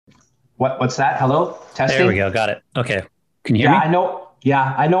What's that? Hello? There we Testing? go. Got it. Okay. Can you hear Yeah, me? I know.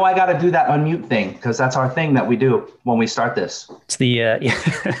 Yeah, I know I got to do that unmute thing because that's our thing that we do when we start this. It's the yeah,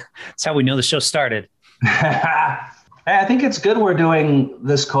 it's how we know the show started. Hey, I think it's good we're doing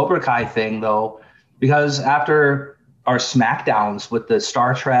this Cobra Kai thing though, because after our smackdowns with the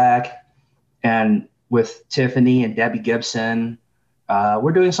Star Trek and with Tiffany and Debbie Gibson,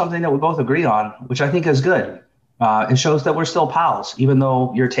 we're doing something that we both agree on, which I think is good. It shows that we're still pals, even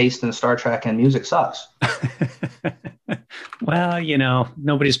though your taste in Star Trek and music sucks. Well,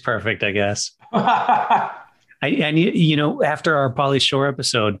 nobody's perfect, I guess. After our Polly Shore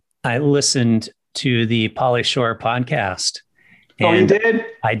episode, I listened to the Polly Shore podcast, Oh, you and did?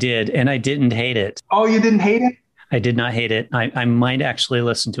 I did, and I didn't hate it. Oh, you didn't hate it? I did not hate it. I might actually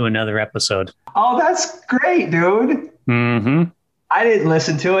listen to another episode. Oh, that's great, dude. Hmm. I didn't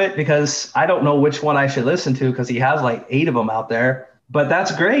listen to it because I don't know which one I should listen to because he has like eight of them out there. But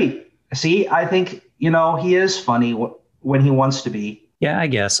that's great. See, I think, he is funny when he wants to be. Yeah, I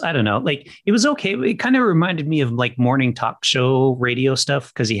guess. I don't know. Like it was okay. It kind of reminded me of like morning talk show radio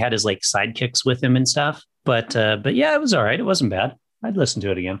stuff because he had his like sidekicks with him and stuff. But yeah, it was all right. It wasn't bad. I'd listen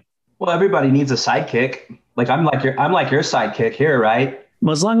to it again. Well, everybody needs a sidekick. Like I'm like your sidekick here, right?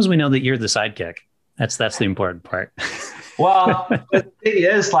 Well, as long as we know that you're the sidekick, that's the important part. Well, the thing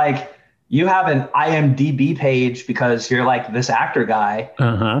is, like, you have an IMDb page because you're like this actor guy,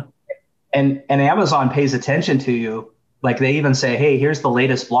 Uh-huh. and Amazon pays attention to you. Like they even say, "Hey, here's the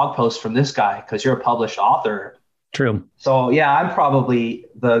latest blog post from this guy because you're a published author." True. So yeah, I'm probably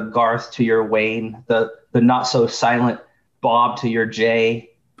the Garth to your Wayne, the not so silent Bob to your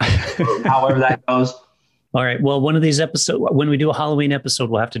Jay, however that goes. All right. Well, one of these episodes, when we do a Halloween episode,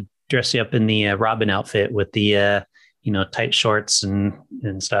 we'll have to dress you up in the Robin outfit with the tight shorts and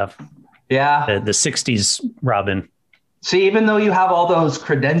stuff. Yeah. The '60s Robin. See, even though you have all those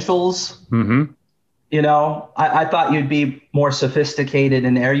credentials, Mm-hmm. I thought you'd be more sophisticated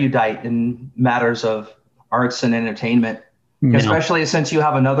and erudite in matters of arts and entertainment, No. especially since you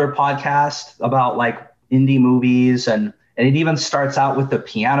have another podcast about like indie movies and it even starts out with the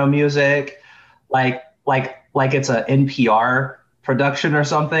piano music, like it's a NPR production or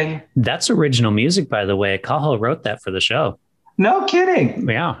something. That's original music, by the way. Cahill wrote that for the show. No kidding.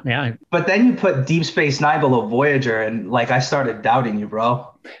 Yeah, yeah. But then you put Deep Space Nine below Voyager, and like I started doubting you, bro.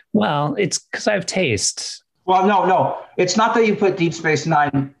 Well, it's because I have taste. Well, no. It's not that you put Deep Space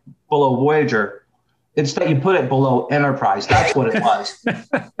Nine below Voyager. It's that you put it below Enterprise. That's what it was.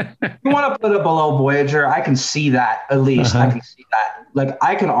 You want to put it below Voyager, I can see that. At least I can see that. Like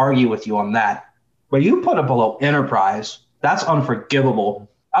I can argue with you on that. But you put it below Enterprise, that's unforgivable.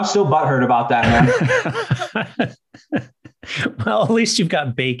 I'm still butthurt about that, man. Well, at least you've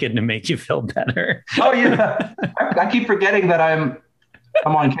got bacon to make you feel better. Oh yeah. I keep forgetting that I'm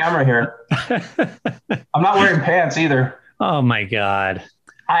on camera here. I'm not wearing pants either. Oh my God.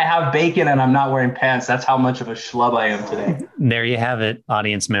 I have bacon and I'm not wearing pants. That's how much of a schlub I am today. There you have it,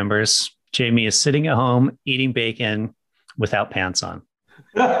 audience members. Jamie is sitting at home eating bacon without pants on.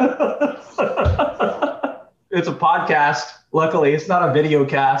 It's a podcast. Luckily, it's not a video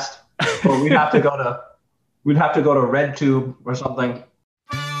cast. But we'd have to go to RedTube or something.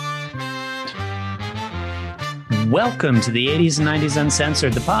 Welcome to the 80s and 90s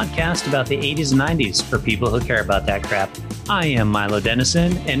Uncensored, the podcast about the 80s and 90s for people who care about that crap. I am Milo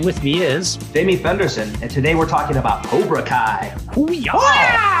Dennison, and with me is Jamie Fenderson, and today we're talking about Cobra Kai.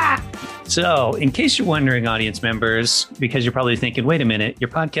 Hoo-yah! So, in case you're wondering, audience members, because you're probably thinking, wait a minute, your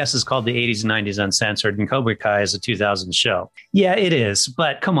podcast is called the 80s and 90s Uncensored, and Cobra Kai is a 2000 show. Yeah, it is,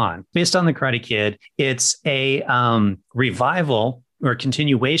 but come on. Based on The Karate Kid, it's a revival or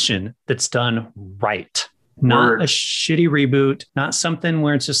continuation that's done right. Not a shitty reboot, not something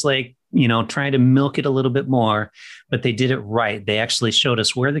where it's just like, trying to milk it a little bit more, but they did it right. They actually showed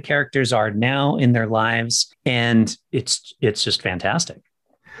us where the characters are now in their lives, and it's just fantastic.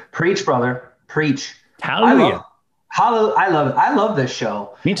 Preach, brother. Preach. Hallelujah. I love it. I love this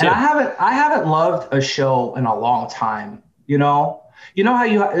show. Me too. And I haven't loved a show in a long time. You know how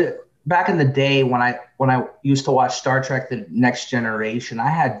you back in the day when I used to watch Star Trek: The Next Generation, I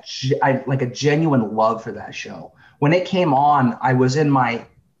had like a genuine love for that show. When it came on, I was in my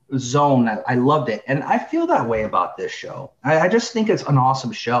zone. I loved it, and I feel that way about this show. I just think it's an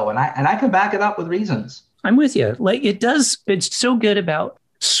awesome show, and I can back it up with reasons. I'm with you. Like it does. It's so good about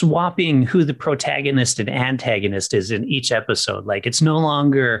swapping who the protagonist and antagonist is in each episode. Like it's no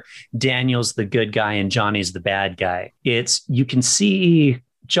longer Daniel's the good guy and Johnny's the bad guy. You can see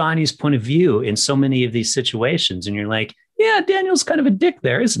Johnny's point of view in so many of these situations. And you're like, yeah, Daniel's kind of a dick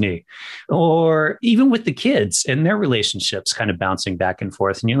there, isn't he? Or even with the kids and their relationships kind of bouncing back and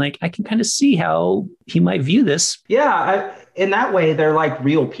forth. And you're like, I can kind of see how he might view this. Yeah, in that way, they're like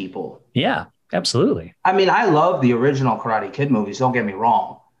real people. Yeah, absolutely. I mean, I love the original Karate Kid movies, don't get me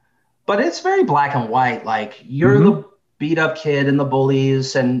wrong, but it's very black and white. Like you're the beat up kid and the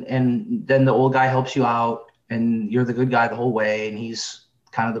bullies, and then the old guy helps you out, and you're the good guy the whole way, and he's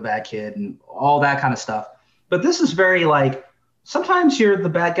kind of the bad kid and all that kind of stuff. But this is very like, sometimes you're the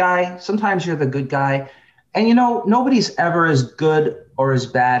bad guy, sometimes you're the good guy. And nobody's ever as good or as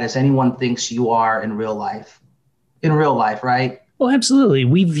bad as anyone thinks you are in real life. In real life, right? Well, absolutely.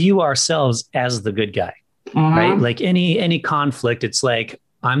 We view ourselves as the good guy, right? Like any conflict, it's like,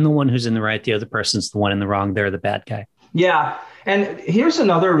 I'm the one who's in the right, the other person's the one in the wrong, they're the bad guy. Yeah. And here's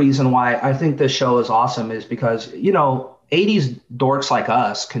another reason why I think this show is awesome is because, 80s dorks like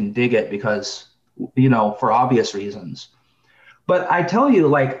us can dig it because, for obvious reasons. But I tell you,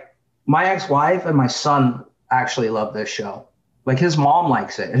 like, my ex-wife and my son actually love this show. Like his mom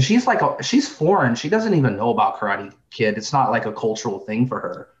likes it. And she's she's foreign. She doesn't even know about Karate Kid. It's not like a cultural thing for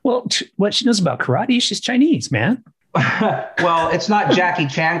her. Well, what she knows about karate, she's Chinese, man. Well, it's not Jackie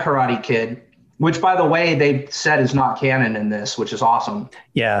Chan Karate Kid, which, by the way, they said is not canon in this, which is awesome.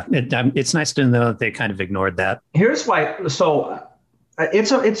 Yeah, it's nice to know that they kind of ignored that. Here's why. So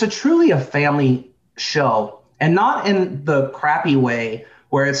it's a truly a family show, and not in the crappy way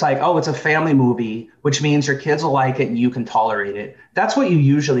where it's like, oh, it's a family movie, which means your kids will like it and you can tolerate it. That's what you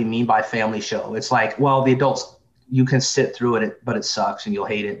usually mean by family show. It's like, well, the adults, you can sit through it, but it sucks and you'll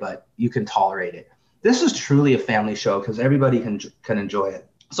hate it, but you can tolerate it. This is truly a family show because everybody can enjoy it.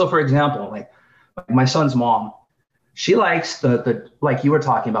 So, for example, like my son's mom, she likes the like you were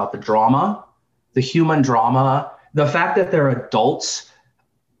talking about, the drama, the human drama, the fact that they're adults,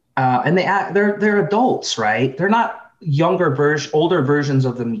 and they're adults, right? They're not older versions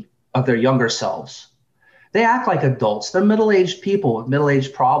of their younger selves. They act like adults. They're middle-aged people with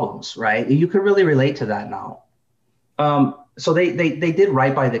middle-aged problems, right? You could really relate to that now. So they did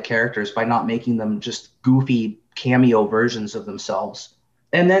right by the characters by not making them just goofy cameo versions of themselves.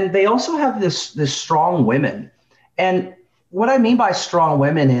 And then they also have this strong women. And what I mean by strong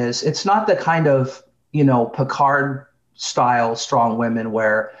women is it's not the kind of, Picard style strong women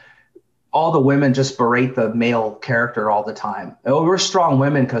where all the women just berate the male character all the time. Oh, we're strong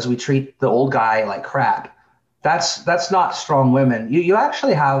women because we treat the old guy like crap. That's not strong women. You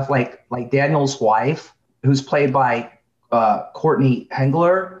actually have like Daniel's wife, who's played by Courtney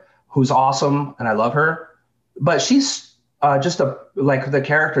Hengler, who's awesome, and I love her. But she's just the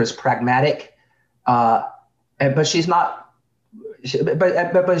character is pragmatic, but she's not.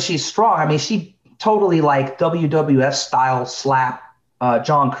 But she's strong. I mean, she totally like WWF style slap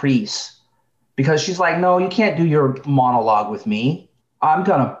John Kreese, because she's like, no, you can't do your monologue with me. I'm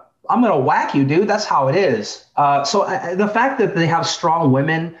gonna whack you, dude. That's how it is. So the fact that they have strong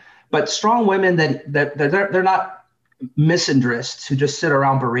women, but strong women that they're not misandrists who just sit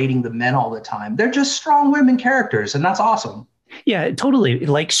around berating the men all the time. They're just strong women characters, and that's awesome. Yeah, totally.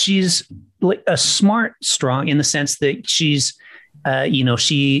 Like she's like a smart, strong in the sense that she's,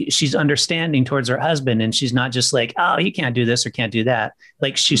 she's understanding towards her husband, and she's not just like, oh, you can't do this or can't do that.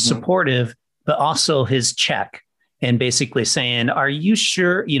 Like she's supportive, but also his check, and basically saying, are you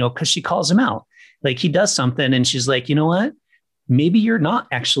sure? Because she calls him out. Like he does something, and she's like, you know what? Maybe you're not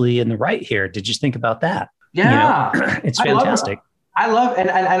actually in the right here. Did you think about that? Yeah, it's fantastic. I love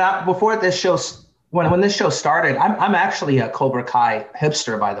and before this show, when this show started, I'm actually a Cobra Kai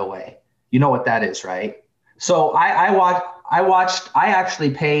hipster, by the way. You know what that is, right? So I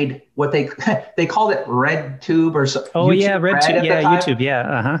actually paid what they called it Red Tube or so. Oh YouTube yeah, Red Tube, yeah, YouTube,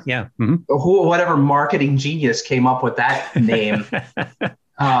 yeah, yeah. Mm-hmm. Whatever marketing genius came up with that name,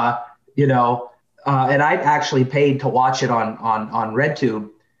 and I actually paid to watch it on Red Tube.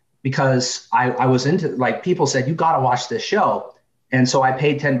 Because I was into, like, people said, you got to watch this show. And so I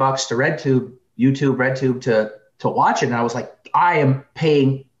paid $10 to RedTube to watch it. And I was like, I am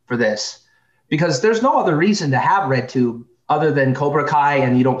paying for this because there's no other reason to have RedTube other than Cobra Kai,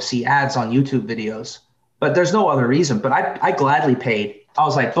 and you don't see ads on YouTube videos. But there's no other reason. But I gladly paid. I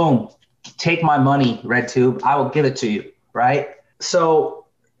was like, boom, take my money, RedTube. I will give it to you, right? So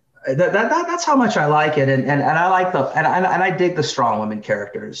that's how much I like it, and I like and I dig the strong women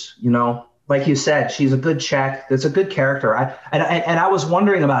characters. Like you said, she's a good check. That's a good character. I was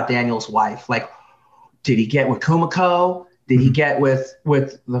wondering about Daniel's wife. Like, did he get with Kumiko? Did he get with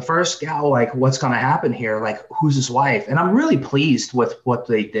the first gal? Like, what's going to happen here? Like, who's his wife? And I'm really pleased with what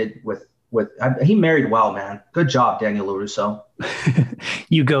they did with. He married well, man. Good job, Daniel LaRusso.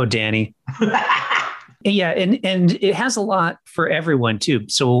 You go, Danny. Yeah, and it has a lot for everyone too.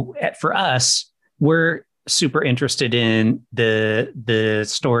 So for us, we're super interested in the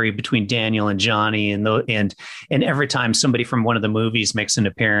story between Daniel and Johnny, and every time somebody from one of the movies makes an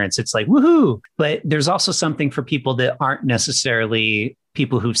appearance, it's like woohoo. But there's also something for people that aren't necessarily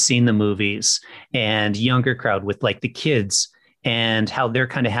people who've seen the movies, and younger crowd with like the kids, and how they're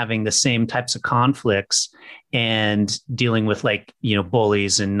kind of having the same types of conflicts and dealing with, like, you know,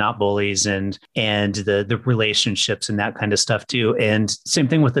 bullies and not bullies, and the relationships and that kind of stuff too. And same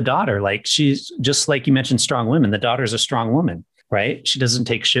thing with the daughter. Like, she's just, like you mentioned, strong women. The daughter's a strong woman, right? She doesn't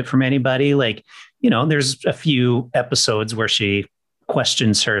take shit from anybody. Like, you know, there's a few episodes where she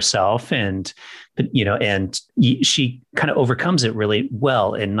questions herself, and you know, and she kind of overcomes it really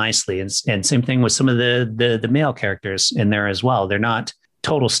well and nicely. And same thing with some of the male characters in there as well. They're not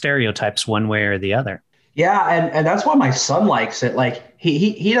total stereotypes one way or the other. Yeah, and that's why my son likes it. Like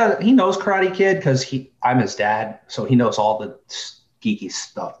he knows Karate Kid because I'm his dad, so he knows all the geeky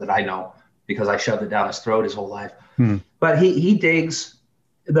stuff that I know because I shoved it down his throat his whole life. But he digs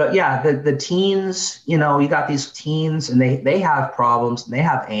the teens. You know, you got these teens, and they have problems, and they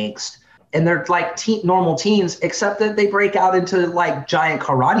have angst, and they're like normal teens, except that they break out into like giant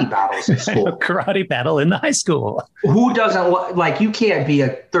karate battles in school. Karate battle in the high school. Who doesn't like? You can't be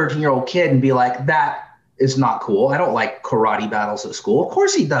a 13-year-old kid and be like, that is not cool. I don't like karate battles at school. Of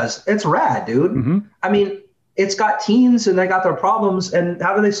course he does. It's rad, dude. Mm-hmm. I mean, it's got teens and they got their problems, and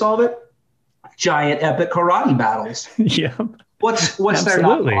how do they solve it? Giant epic karate battles. Yeah. What's there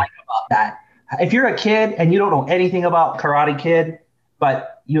not to like about that? If you're a kid and you don't know anything about Karate Kid,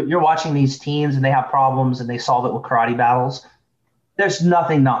 but you're watching these teens and they have problems and they solve it with karate battles, there's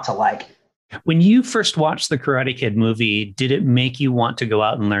nothing not to like. When you first watched the Karate Kid movie, did it make you want to go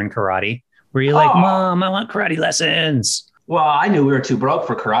out and learn karate? Were you like, Mom, I want karate lessons? Well, I knew we were too broke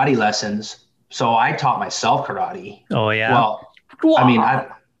for karate lessons, so I taught myself karate. Oh, yeah? Well, I mean,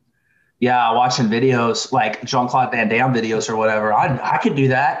 watching videos like Jean-Claude Van Damme videos or whatever, I could do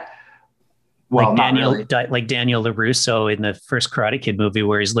that. Well, like Daniel LaRusso in the first Karate Kid movie,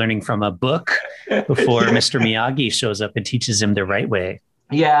 where he's learning from a book before Mr. Miyagi shows up and teaches him the right way.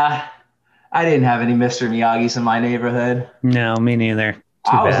 Yeah, I didn't have any Mr. Miyagis in my neighborhood. No, me neither.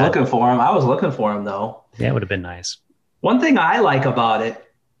 I was looking for him though. Yeah, it would have been nice. One thing I like about it,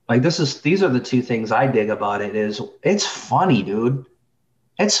 like these are the two things I dig about it, is it's funny, dude.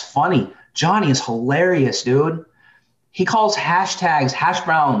 It's funny. Johnny is hilarious, dude. He calls hashtags hash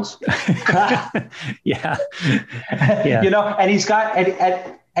browns. Yeah. You know, and he's got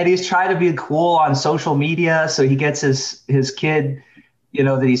and he's trying to be cool on social media, so he gets his kid, you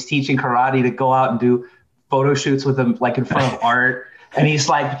know, that he's teaching karate, to go out and do photo shoots with him, like in front of art. And he's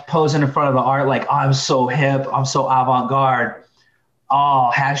like posing in front of the art, like, oh, I'm so hip, I'm so avant-garde.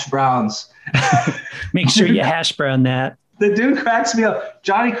 Oh, hash browns. Make sure you hash brown that. The dude cracks me up.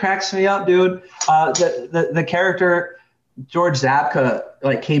 Johnny cracks me up, dude. The character George Zabka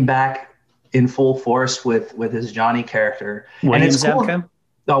like came back in full force with his Johnny character. William Zabka?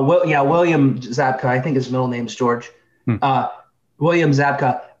 Oh, William Zabka. I think his middle name's George. William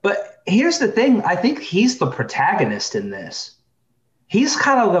Zabka. But here's the thing. I think he's the protagonist in this. He's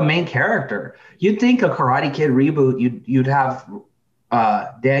kind of the main character. You'd think a Karate Kid reboot, you'd have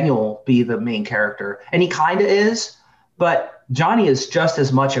Daniel be the main character, and he kind of is. But Johnny is just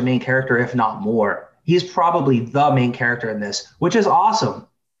as much a main character, if not more. He's probably the main character in this, which is awesome.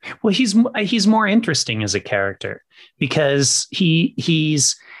 Well, he's more interesting as a character because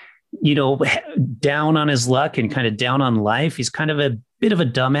he's, you know, down on his luck and kind of down on life. He's kind of a bit of a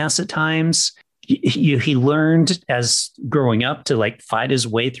dumbass at times. He learned as growing up to like fight his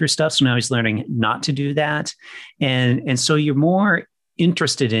way through stuff. So now he's learning not to do that. And so you're more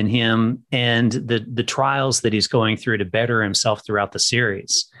interested in him and the trials that he's going through to better himself throughout the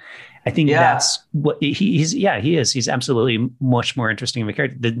series. I think that's what he is. He's absolutely much more interesting of a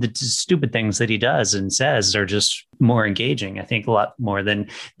character. The stupid things that he does and says are just more engaging. I think a lot more than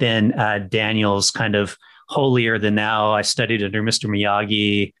Daniel's kind of holier than thou. I studied under Mr.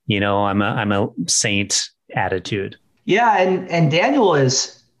 Miyagi. You know, I'm a saint attitude. Yeah, and Daniel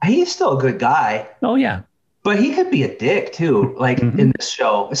he's still a good guy. Oh yeah. But he could be a dick too, like in this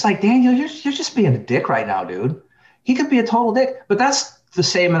show. It's like, Daniel, you're just being a dick right now, dude. He could be a total dick, but that's the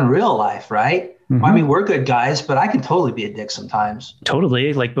same in real life, right? Mm-hmm. I mean, we're good guys, but I can totally be a dick sometimes.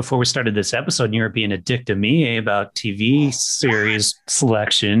 Totally. Like before we started this episode, you were being a dick to me about TV series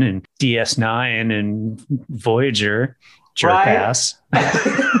selection and DS9 and Voyager. Jerk ass.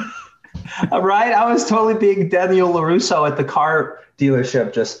 Right? I was totally being Daniel LaRusso at the car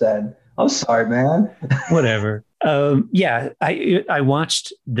dealership just then. I'm sorry, man. Whatever. Yeah, I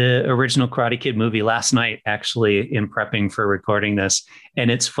watched the original Karate Kid movie last night, actually, in prepping for recording this,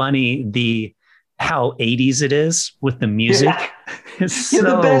 and it's funny the how 80s it is with the music. Yeah. It's You're the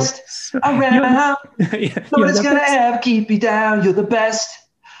so, best so around. you're Nobody's the gonna best. ever keep you down. You're the best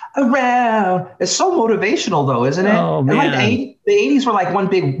around. It's so motivational, though, isn't it? Oh And like man, the 80s were like one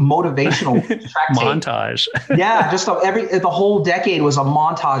big motivational track tape. montage. Yeah, just the whole decade was a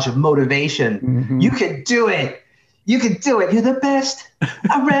montage of motivation. Hmm. You could do it. You could do it. You're the best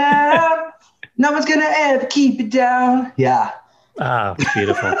around. No one's gonna ever keep you down. Yeah. Ah,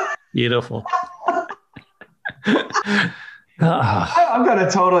 beautiful, beautiful. Ah. I'm gonna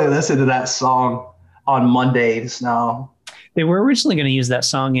totally listen to that song on Mondays now. They were originally going to use that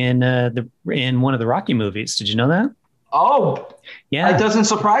song in one of the Rocky movies. Did you know that? Oh, it Yeah, doesn't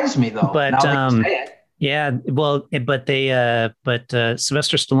surprise me though. but Now that you say it. yeah, well, Sylvester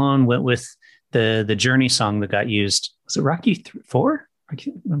Stallone went with the Journey song that got used. Was it Rocky 4?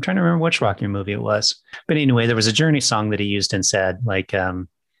 I'm trying to remember which Rocky movie it was. But anyway, there was a Journey song that he used instead. Like I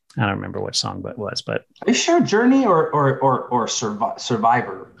don't remember which song it was, but Are you sure Journey or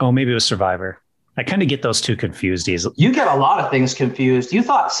Survivor? oh, maybe it was Survivor. I kind of get those two confused easily. You get a lot of things confused. You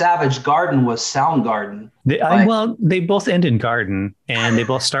thought Savage Garden was Soundgarden. Like, Well, they both end in garden and they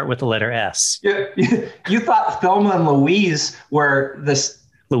both start with the letter S. you thought Thelma and Louise were this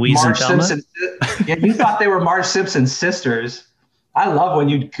Louise and Marge Thelma. Simpson. Yeah, you thought they were Marge Simpson's sisters. I love when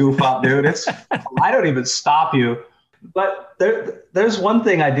you goof up, dude. I don't even stop you. But there's one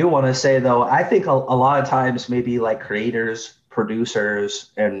thing I do want to say though. I think a lot of times maybe like creators,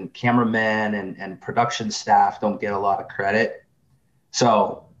 producers, and cameramen and production staff don't get a lot of credit.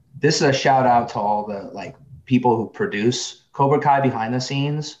 So this is a shout out to all the like people who produce Cobra Kai behind the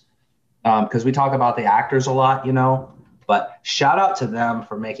scenes, because we talk about the actors a lot, you know. But shout out to them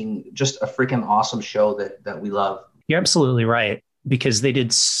for making just a freaking awesome show that we love. You're absolutely right because they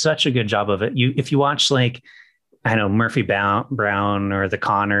did such a good job of it. If you watch like I know Murphy Brown or the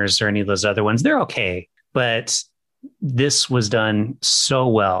Connors or any of those other ones, they're okay, but this was done so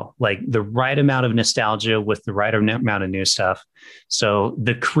well, like the right amount of nostalgia with the right amount of new stuff. So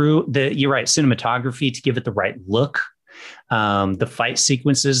the crew, you're right, cinematography to give it the right look. The fight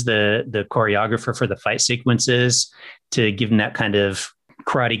sequences, the choreographer for the fight sequences to give them that kind of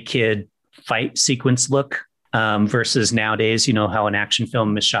Karate Kid fight sequence look. Versus nowadays, you know how an action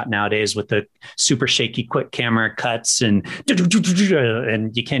film is shot nowadays with the super shaky, quick camera cuts and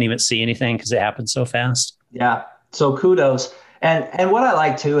you can't even see anything because it happens so fast. Yeah. So kudos. And what I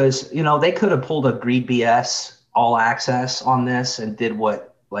like too is, you know, they could have pulled a Greed BS all access on this and did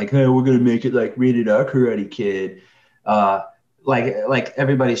what like, hey, we're gonna make it like rated R Karate Kid. Like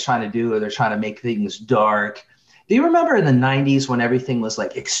everybody's trying to do, or they're trying to make things dark. Do you remember in the 90s when everything was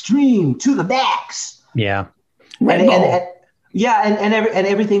like extreme to the max? Yeah. And yeah, and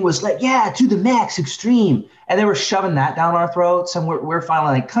everything was like, yeah, to the max, extreme. And they were shoving that down our throats. And we're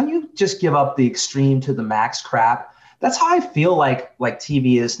finally like, can you just give up the extreme to the max crap? That's how I feel like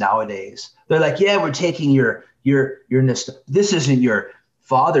TV is nowadays. They're like, yeah, we're taking your this isn't your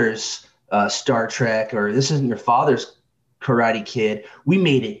father's Star Trek, or this isn't your father's Karate Kid. We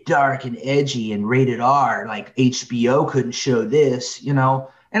made it dark and edgy and rated R. Like HBO couldn't show this, you know.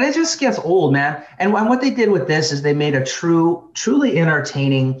 And it just gets old, man. And what they did with this is they made a truly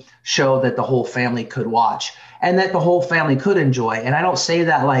entertaining show that the whole family could watch and that the whole family could enjoy. And I don't say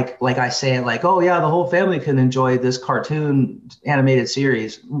that like I say it like, oh yeah, the whole family can enjoy this cartoon animated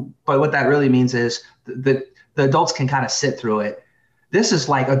series. But what that really means is the adults can kind of sit through it. This is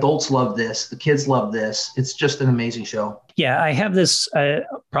like adults love this. The kids love this. It's just an amazing show. Yeah, I have this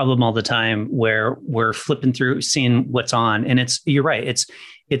problem all the time where we're flipping through, seeing what's on, and you're right.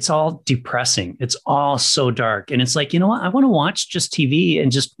 It's all depressing. It's all so dark, and it's like, you know what? I want to watch just TV and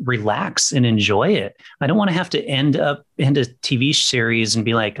just relax and enjoy it. I don't want to have to end a TV series and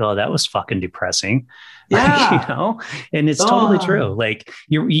be like, oh, that was fucking depressing. Yeah. Like, you know, and it's totally true. Like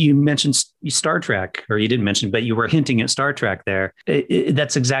you mentioned Star Trek, or you didn't mention, but you were hinting at Star Trek there.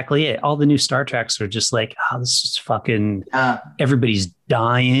 That's exactly it. All the new Star Treks are just like, oh, this is fucking, everybody's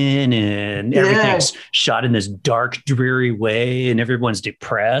dying and everything's shot in this dark, dreary way and everyone's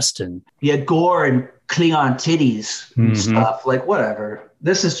depressed. And yeah, gore and Klingon titties and stuff, like whatever.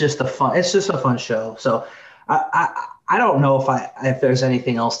 This is just it's just a fun show. So I don't know if there's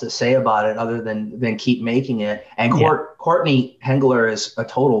anything else to say about it other than keep making it. And Courtney Hengler is a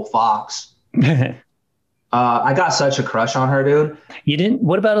total fox. I got such a crush on her, dude. You didn't?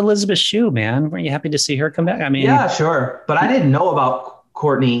 What about Elizabeth Shue, man? Were you happy to see her come back? I mean, yeah, sure. But I didn't know about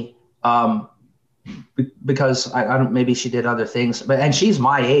Courtney because I don't, maybe she did other things, and she's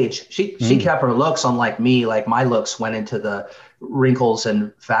my age. She kept her looks, unlike me. Like my looks went into the wrinkles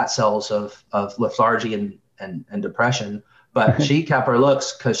and fat cells of lethargy and depression. But she kept her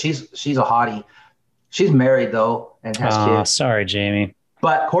looks because she's a hottie. She's married though and has kids. Sorry, Jamie.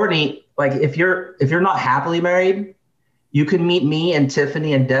 But Courtney, like if you're not happily married, you can meet me and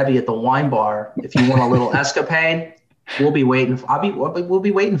Tiffany and Debbie at the wine bar if you want a little escapade. We'll be waiting. We'll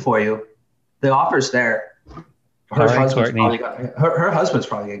be waiting for you. The offer's there. Her husband's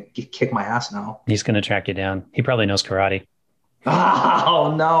probably gonna kick my ass now. He's gonna track you down. He probably knows karate.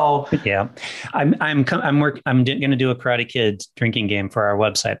 Oh no! Yeah, I'm gonna do a Karate Kid drinking game for our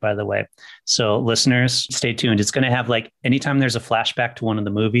website, by the way. So listeners, stay tuned. It's gonna have like anytime there's a flashback to one of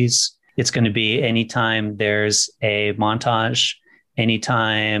the movies. It's going to be anytime there's a montage,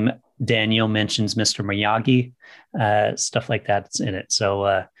 anytime Daniel mentions Mr. Miyagi, stuff like that's in it.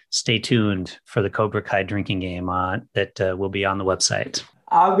 So stay tuned for the Cobra Kai drinking game that will be on the website.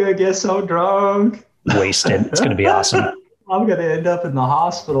 I'm going to get so drunk. Wasted. It's going to be awesome. I'm going to end up in the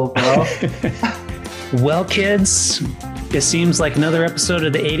hospital, bro. Well, kids, it seems like another episode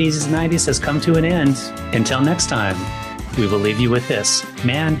of the 80s and 90s has come to an end. Until next time. We will leave you with this.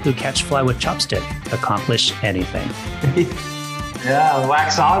 Man who catch fly with chopstick, accomplish anything. Yeah,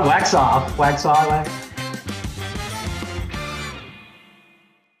 wax on, wax off, wax on, wax.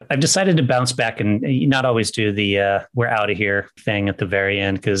 I've decided to bounce back and not always do the we're out of here thing at the very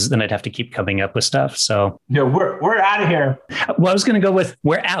end, because then I'd have to keep coming up with stuff. So no, we're out of here. Well, I was going to go with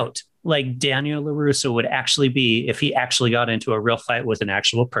we're out, like Daniel LaRusso would actually be if he actually got into a real fight with an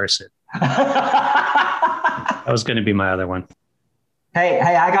actual person. That was going to be my other one. Hey,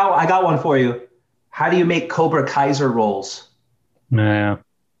 I got one for you. How do you make Cobra Kaiser rolls? No.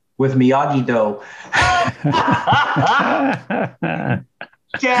 With Miyagi dough.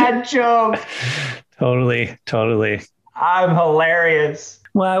 Dad joke. Totally. I'm hilarious.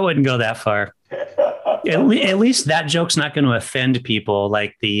 Well, I wouldn't go that far. At least that joke's not going to offend people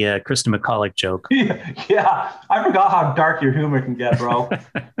like the Kristen McCulloch joke. Yeah, I forgot how dark your humor can get, bro.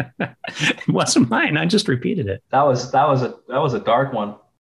 It wasn't mine. I just repeated it. That was a dark one.